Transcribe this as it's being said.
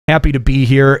happy to be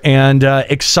here and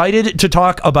excited to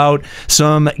talk about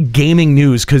some gaming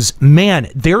news because,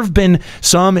 man, there have been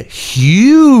some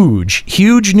huge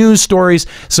news stories,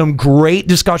 some great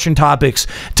discussion topics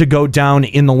to go down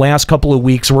in the last couple of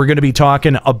weeks. We're going to be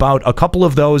talking about a couple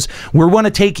of those. We want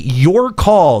to take your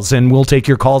calls, and we'll take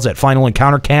your calls at Final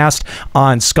Encounter Cast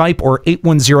on Skype or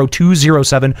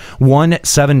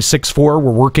 810-207-1764.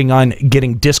 We're working on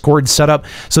getting Discord set up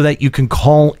so that you can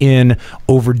call in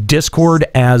over Discord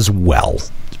as well.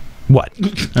 What?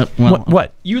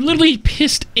 What? You literally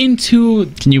pissed into...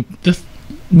 Can you...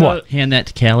 What? Hand that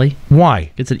to Callie.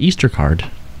 Why? It's an Easter card.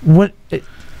 What?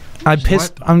 I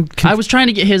pissed... I was trying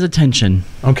to get his attention.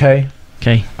 Okay.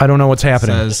 I don't know what's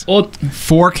happening. It says,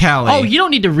 for Callie. Oh, you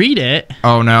don't need to read it.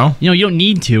 Oh, no? You don't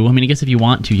need to. I mean, I guess if you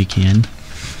want to, you can.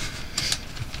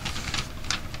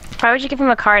 Why would you give him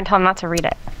a card and tell him not to read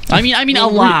it? I mean,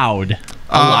 aloud.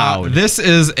 This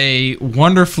is a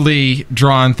wonderfully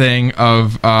drawn thing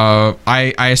of,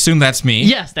 I assume that's me.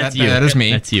 Yes, that's you. That is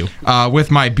me. That's you.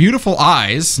 With my beautiful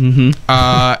eyes.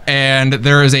 And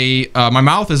there is my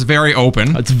mouth is very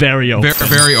open. It's very open.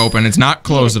 Very open. It's not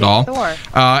closed at all.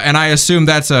 And I assume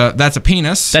that's a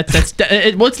penis. It's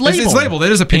labeled. It's labeled.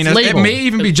 It is a penis. It may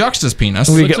even be Juxta's penis.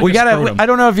 We got I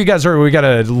don't know if you guys heard. We got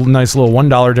a nice little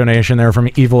 $1 donation there from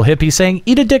Evil Hippie saying,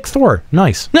 "Eat a dick, Thor."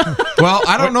 Nice. Well,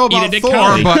 I don't know about Thor.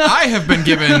 But I have been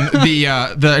given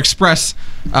the express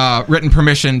written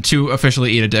permission to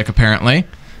officially eat a dick. Apparently,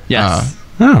 yes.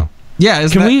 Yeah.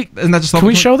 Can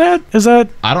we show that? Is that?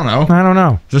 I don't know. I don't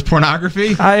know. Is this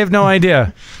pornography? I have no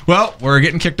idea. Well, we're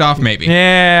getting kicked off, maybe.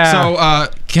 Yeah. So,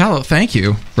 Callo, thank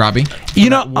you, Robbie.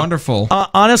 Wonderful.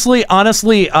 Honestly,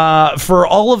 for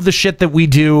all of the shit that we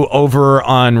do over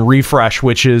on Refresh,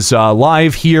 which is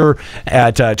live here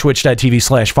at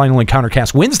twitch.tv/Final Encounter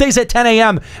Cast Wednesdays at 10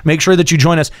 a.m. Make sure that you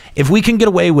join us. If we can get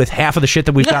away with half of the shit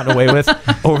that we've gotten away with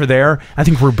over there, I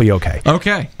think we'll be okay.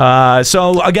 Okay.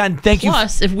 So again, thank you.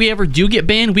 Plus, if we ever do get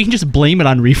banned, we can just blame it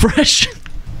on Refresh.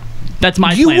 That's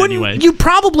my plan anyway. You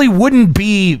probably wouldn't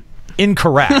be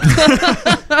incorrect.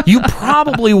 You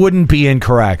probably wouldn't be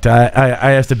incorrect.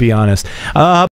 I have to be honest.